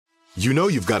You know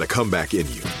you've got a comeback in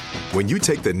you. When you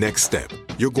take the next step,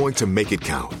 you're going to make it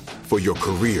count for your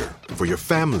career, for your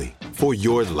family, for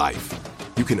your life.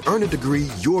 You can earn a degree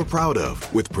you're proud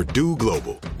of with Purdue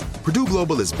Global. Purdue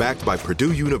Global is backed by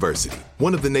Purdue University,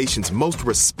 one of the nation's most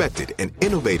respected and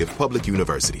innovative public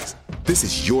universities. This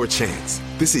is your chance.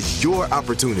 This is your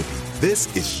opportunity.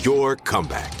 This is your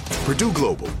comeback. Purdue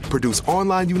Global, Purdue's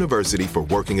online university for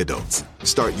working adults.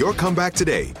 Start your comeback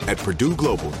today at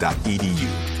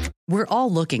purdueglobal.edu. We're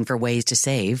all looking for ways to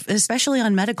save, especially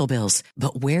on medical bills.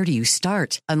 But where do you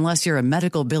start? Unless you're a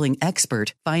medical billing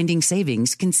expert, finding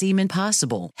savings can seem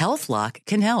impossible. HealthLock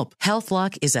can help.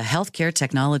 HealthLock is a healthcare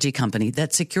technology company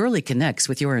that securely connects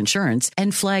with your insurance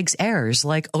and flags errors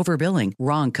like overbilling,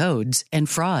 wrong codes, and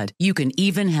fraud. You can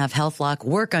even have HealthLock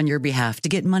work on your behalf to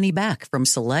get money back from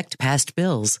select past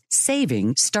bills.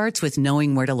 Saving starts with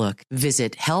knowing where to look.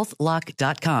 Visit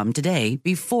healthlock.com today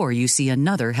before you see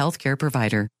another healthcare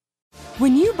provider.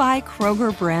 When you buy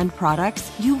Kroger brand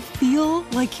products, you feel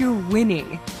like you're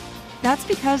winning. That's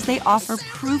because they offer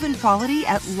proven quality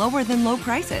at lower than low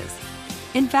prices.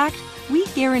 In fact, we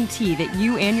guarantee that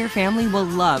you and your family will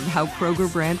love how Kroger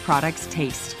brand products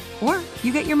taste, or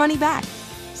you get your money back.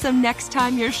 So next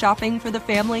time you're shopping for the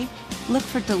family, look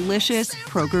for delicious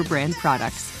Kroger brand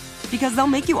products, because they'll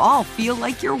make you all feel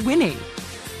like you're winning.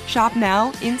 Shop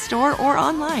now, in-store, or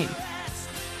online.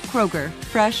 Kroger,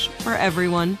 fresh for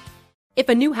everyone. If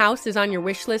a new house is on your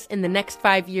wish list in the next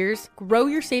 5 years, grow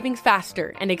your savings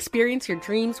faster and experience your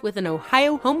dreams with an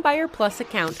Ohio Homebuyer Plus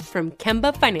account from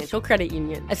Kemba Financial Credit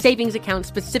Union. A savings account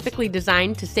specifically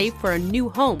designed to save for a new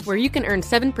home, where you can earn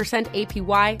 7%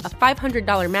 APY, a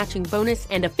 $500 matching bonus,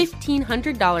 and a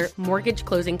 $1,500 mortgage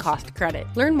closing cost credit.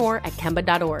 Learn more at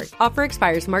Kemba.org. Offer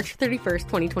expires March 31st,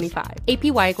 2025.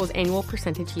 APY equals annual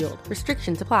percentage yield.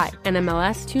 Restrictions apply.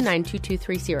 NMLS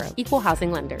 292230. Equal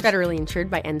housing lender. Federally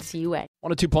insured by NCUA.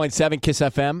 102.7 Kiss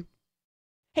FM.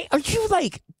 Hey, are you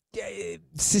like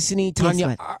Sissany,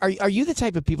 Tanya? Yes, Are you the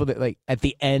type of people that, like, at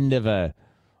the end of a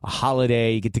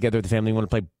holiday, you get together with the family, you want to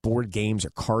play board games or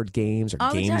card games or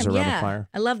All the games time, around yeah. the fire?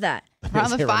 I love that.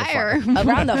 Around the fire.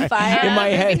 Around the fire. In my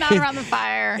head, Maybe not around the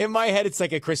fire. In my head, it's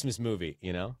like a Christmas movie,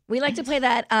 you know? We like to play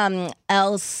that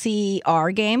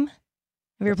LCR game. Have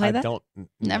you ever played that?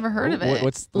 Never heard of it.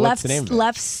 What's Left, the name of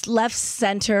it? left,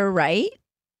 center, right.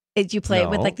 You play it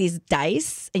with No. like these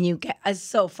dice, and you get it's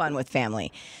so fun with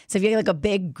family. So if you get like a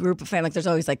big group of family, like there's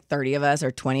always like 30 of us or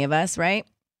 20 of us, right?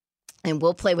 And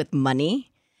we'll play with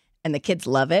money, and the kids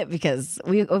love it because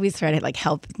we always try to like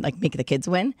help like make the kids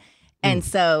win. And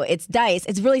so it's dice.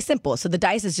 It's really simple. So the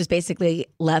dice is just basically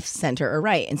left, center, or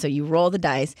right. And so you roll the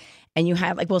dice, and you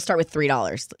have like we'll start with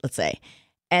 $3, let's say,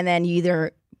 and then you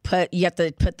have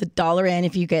to put the dollar in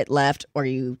if you get left, or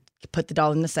you put the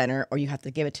dollar in the center, or you have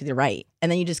to give it to the right.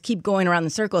 And then you just keep going around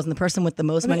the circles, and the person with the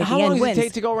most money at the How end long does wins. it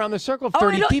take to go around the circle of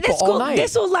 30 people all night?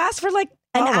 This will last for like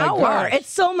an Oh my hour. gosh. It's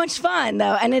so much fun,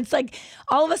 though. And it's like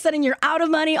all of a sudden you're out of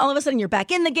money. All of a sudden you're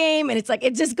back in the game. And it's like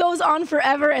it just goes on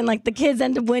forever. And like the kids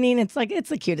end up winning. It's like it's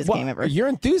the cutest game ever. Your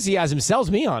enthusiasm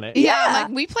sells me on it. Yeah, like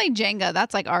we play Jenga.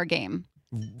 That's like our game.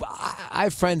 I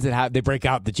have friends that they break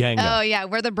out the Jenga. Oh, yeah.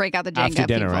 We're the break out the Jenga After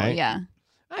dinner, people. right? Yeah.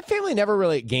 My family never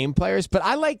really game players, but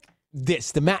I like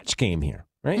the match game here,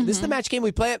 right? This is the match game.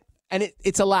 We play it, and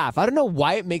it's a laugh. I don't know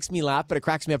why it makes me laugh, but it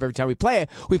cracks me up every time we play it.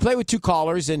 We play with 2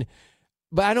 callers,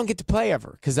 but I don't get to play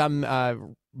ever because I'm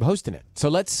hosting it. So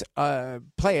let's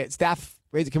play it. Staff,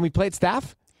 can we play it,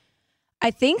 staff?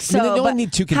 I think so. I mean, they only but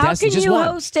need 2 how contestants, can just you one.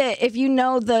 host it if you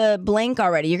know the blank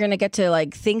already? You're going to get to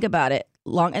like think about it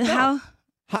long. And how?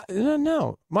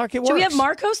 No, Mark, it works. Should we have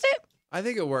Mark host it? I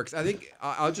think it works. I think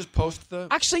I'll just post the.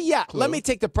 Actually, yeah. clue. Let me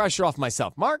take the pressure off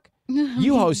myself. Mark,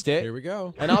 you host it. Here we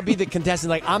go. And I'll be the contestant.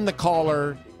 Like, I'm the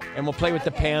caller, and we'll play with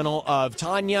the panel of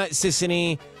Tanya,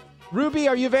 Sissany. Ruby,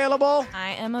 are you available?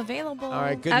 I am available. All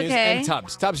right, good news. Okay. And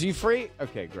Tubbs. Tubbs, are you free?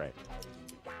 Okay, great.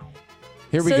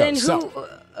 Here we So go. then So,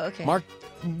 okay. Mark,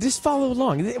 just follow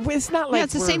along. It's not like Yeah,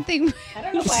 it's the same thing. I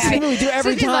don't know It's the same thing we do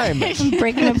every time. I'm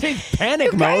breaking up.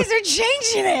 Panic You mode. guys are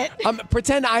changing it.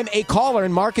 Pretend I'm a caller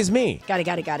and Mark is me. Got it.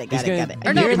 He's Got gonna- it.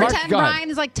 Or no, Here, Mark, pretend go ahead. Ryan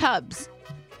is like Tubbs.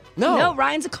 No,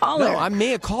 Ryan's a caller. No, I'm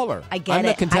me, a caller. I get I'm it.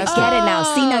 the contestant. I get it now.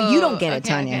 See, now you don't get it, Okay,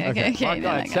 Tanya. okay. Mark, go then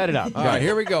I ahead. got Set it up. All right,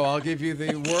 here we go. I'll give you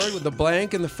the word with the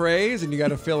blank and the phrase, and you got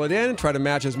to fill it in and try to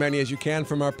match as many as you can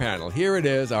from our panel. Here it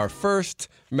is. Our first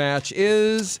match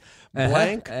is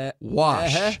blank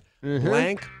wash.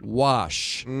 Blank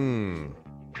wash.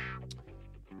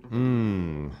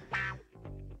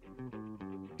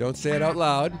 Don't say it out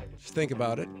loud. Just think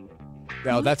about it.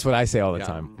 No, that's what I say all the Yeah.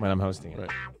 time when I'm hosting it. Right.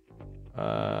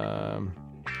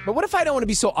 But what if I don't want to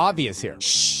be so obvious here?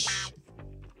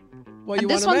 Well, you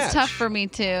This want a one's match. tough for me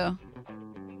too.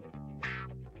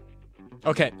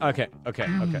 Okay.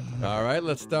 All right,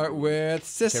 let's start with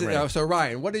Sissy. ready. So,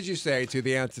 Ryan, what did you say to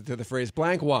the answer to the phrase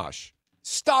blank wash?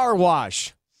 Star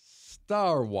wash.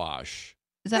 Star wash.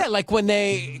 Is Yeah, that like when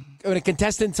a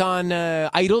contestant on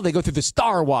Idol, they go through the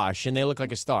star wash and they look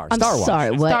like a star. I'm Star wash.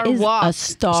 sorry. What Star is wash. a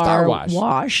star, Star wash.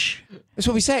 wash? That's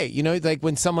what we say. You know, like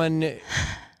when someone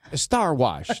a star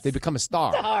wash, they become a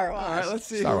star. All right, let's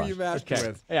see Star who wash. you matched Okay.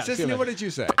 with. Yeah, Sissy, good. what did you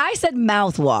say? I said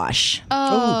mouthwash.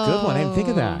 Oh, good one. I didn't think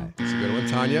of that. That's a good one.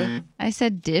 Tanya? I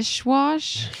said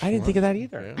dishwash. I didn't think of that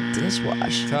either.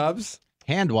 Dishwash. Tubbs?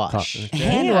 Hand wash.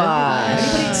 Hand wash.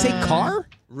 Anybody say car?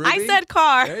 Ruby? I said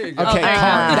car. There you go. Okay, there you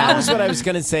car. go. That was what I was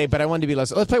going to say, but I wanted to be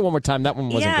less. Let's play one more time. That one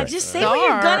wasn't Yeah, great. just say what you're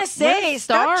Star. gonna What say. does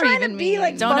Stop star trying to even be mean?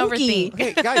 like Don't funky. overthink.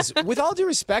 Okay, guys, with all due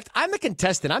respect, I'm the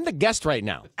contestant. I'm the guest right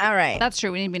now. All right. That's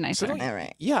true. We need to be nicer. All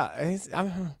right. Yeah.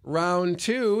 Round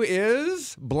 2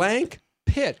 is blank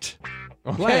pit.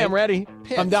 Okay, I'm ready.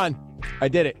 Pit. I'm done. I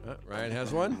did it. Ryan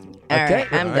has one. All Okay. right.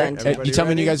 I'm All done. right, too. everybody You tell me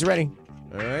when you ready? guys are ready.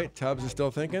 All right, Tubbs is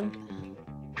still thinking.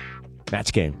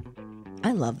 Match game.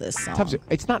 I love this song. Tubbs,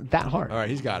 it's not that hard. All right,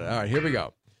 he's got it. All right, here we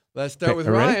go. Let's start Okay, with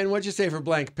are we ready? Ryan. What'd you say for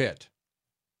blank pit?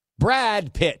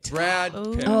 Brad Pitt. Brad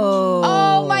Pitt.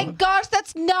 Oh my gosh,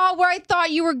 that's not where I thought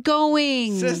you were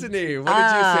going. Sissany, what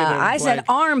did you say to I said blank?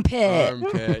 armpit.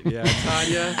 Armpit. Yeah,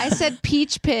 Tanya. I said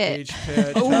peach pit. Peach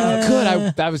pit. Oh,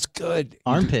 good. That was good.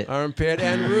 Armpit. Armpit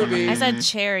and Ruby. I said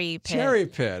cherry pit. cherry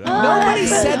pit. Nobody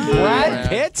that's said cute. Brad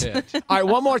Pitt. Pitt. All right,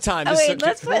 one more time. Oh, Just wait,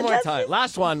 let's one put- more let's- time.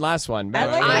 Last one. Match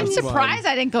like I'm game. surprised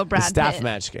I didn't go The Brad staff Pitt.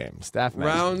 match game. Staff match.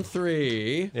 Round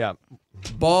 3. Yeah.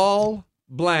 Ball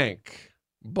blank.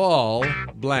 Ball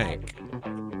blank.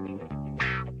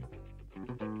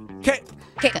 Okay.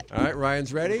 All right,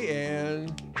 Ryan's ready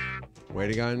and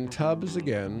waiting on Tubbs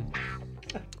again.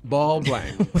 Ball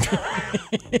blank.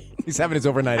 He's having his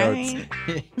overnight oats.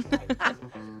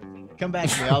 Come back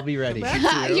to me. I'll be ready.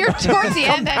 You're towards the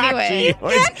end anyway.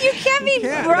 You can't be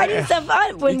writing stuff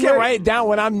out when You can't we're write it down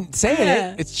when I'm saying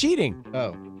Yeah. it. It's cheating.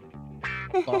 Oh.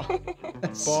 Ball.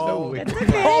 That's Ball. so weird.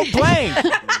 Ball blank.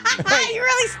 you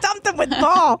really stumped him with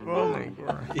ball.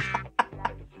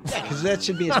 Because that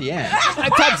should be at the end.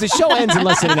 Tubbs, the show ends in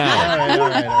less than an hour. All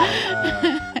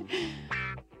right.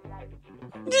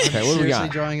 Okay, what do we Seriously got?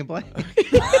 drawing a blank?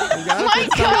 My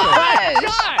gosh.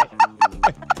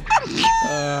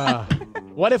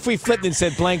 What if we flipped and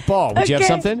said blank ball? Would you have Okay.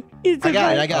 something? I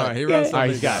got it. I All got right, it. he wrote All right,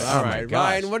 he's something got it. down. All Oh, my right,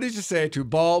 gosh. Ryan, what did you say to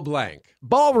ball blank?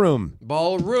 Ballroom.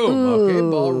 Ballroom. Okay,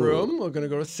 ballroom. We're going to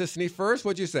go to Sissany first.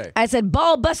 What'd you say? I said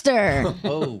ball buster.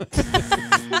 Oh.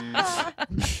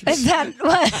 Is that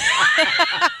what?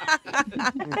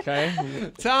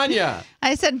 Okay. Tanya.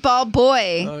 I said ball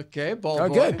boy. Okay, ball Oh,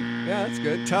 boy. good. Yeah, that's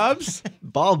good. Tubbs.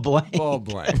 Ball blank. Ball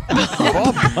blank.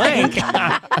 Ball blank.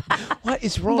 What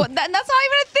is wrong? But that's not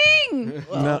even a thing.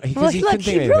 No, Well, because he look, couldn't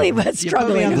he think of really anything. was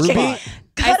struggling. on the Okay. spot.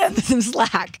 Cut him some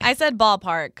slack. I said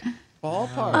ballpark.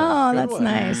 Ballpark. Oh, Good that's one.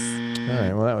 nice. All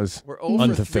right, well, that was We're over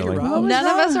 3 unfulfilling. rounds. None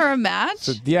of us are a match.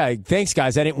 So, yeah, thanks,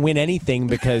 guys. I didn't win anything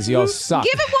because y'all suck.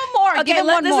 Give it one more. Give it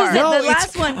one this more. is it. No, The it's-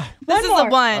 last one. This is the one. All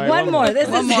right, One more. This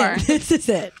One is more. it. This is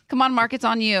it. Come on, Mark. It's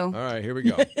on you. All right, here we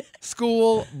go.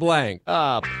 School blank.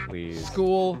 Oh, please.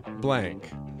 School blank.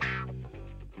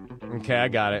 Okay, I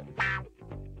got it.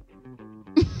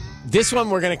 This one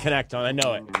we're going to connect on. I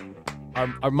know it.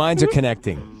 Our minds are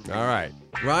connecting. All right.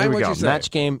 Here Ryan, we what'd go. you say? Match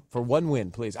game for one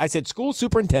win, please. I said school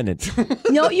superintendent.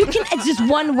 No, you can. It's just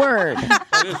one word.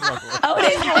 Oh,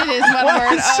 it is. It is one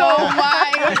word. Oh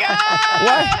my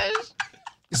gosh.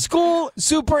 School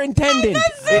superintendent.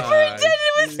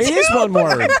 was It is one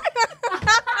word.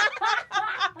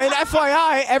 And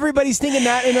FYI, everybody's thinking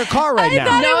that in their car right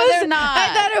now. No, they're not.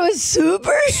 I thought it was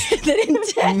super.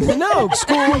 No,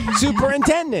 school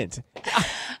superintendent.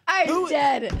 I'm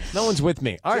dead. No one's with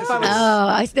me. All right, fine. Oh,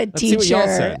 I said Let's see what y'all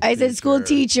teacher. said. I said school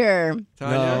teacher.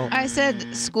 Tanya. I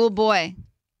said school boy.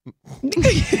 Did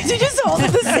you just hold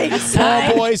at the same Ball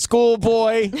time? boy, school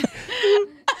boy,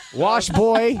 wash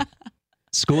boy.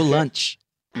 School lunch.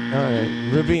 All right,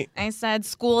 Ruby. I said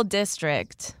school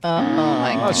district.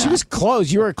 Oh, she was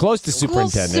close. You were close to School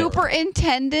superintendent.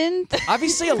 superintendent.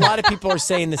 Obviously, a lot of people are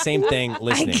saying the same thing I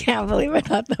listening. can't believe I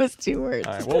thought those 2 words.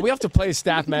 All right, well, we have to play a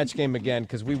staff match game again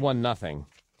because we won nothing.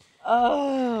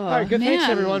 Oh. All right, good. Thanks,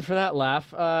 man. everyone, for that laugh.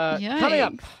 Coming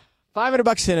up, Yikes.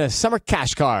 $500 in a summer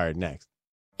cash card next.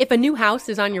 If a new house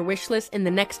is on your wish list in the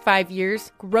next 5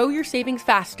 years, grow your savings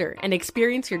faster and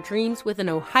experience your dreams with an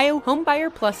Ohio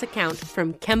Homebuyer Plus account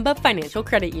from Kemba Financial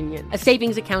Credit Union. A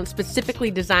savings account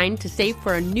specifically designed to save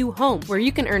for a new home, where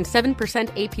you can earn 7%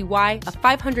 APY, a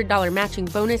 $500 matching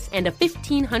bonus, and a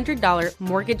 $1,500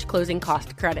 mortgage closing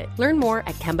cost credit. Learn more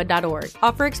at Kemba.org.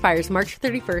 Offer expires March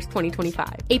 31st,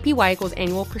 2025. APY equals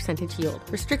annual percentage yield.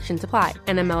 Restrictions apply.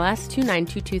 NMLS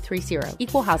 292230.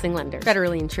 Equal housing lender.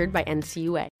 Federally insured by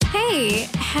NCUA. Hey,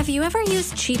 have you ever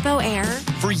used Cheapo Air?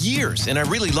 For years, and I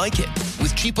really like it.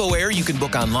 With Cheapo Air, you can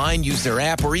book online, use their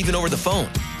app, or even over the phone.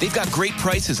 They've got great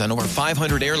prices on over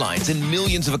 500 airlines and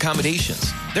millions of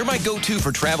accommodations. They're my go-to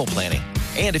for travel planning.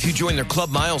 And if you join their Club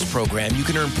Miles program, you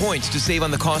can earn points to save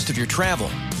on the cost of your travel.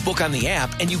 Book on the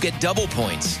app, and you get double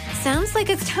points. Sounds like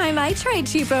it's time I tried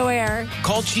Cheapo Air.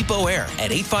 Call Cheapo Air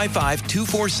at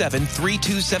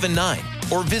 855-247-3279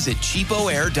 or visit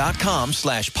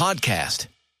cheapoair.com/podcast.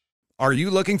 Are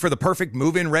you looking for the perfect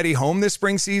move-in ready home this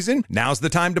spring season? Now's the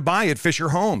time to buy at Fisher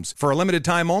Homes. For a limited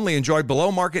time only, enjoy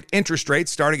below-market interest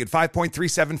rates starting at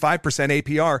 5.375%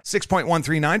 APR,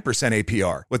 6.139%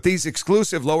 APR. With these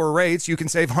exclusive lower rates, you can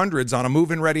save hundreds on a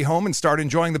move-in ready home and start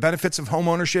enjoying the benefits of home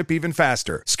ownership even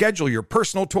faster. Schedule your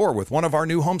personal tour with one of our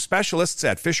new home specialists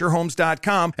at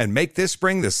FisherHomes.com and make this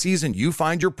spring the season you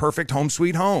find your perfect home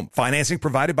sweet home. Financing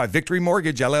provided by Victory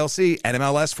Mortgage, LLC,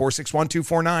 NMLS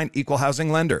 461249, Equal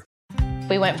Housing Lender.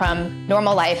 We went from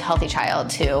normal life, healthy child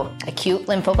to acute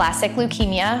lymphoblastic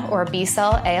leukemia, or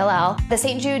B-cell ALL. The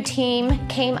St. Jude team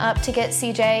came up to get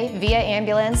CJ via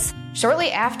ambulance.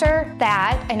 Shortly after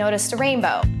that, I noticed a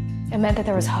rainbow. It meant that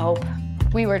there was hope.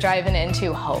 We were driving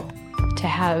into hope. To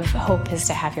have hope is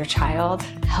to have your child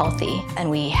healthy, and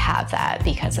we have that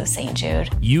because of St. Jude.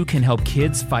 You can help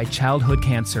kids fight childhood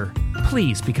cancer.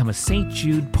 Please become a St.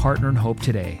 Jude Partner in Hope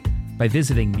today by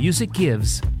visiting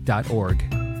musicgives.org.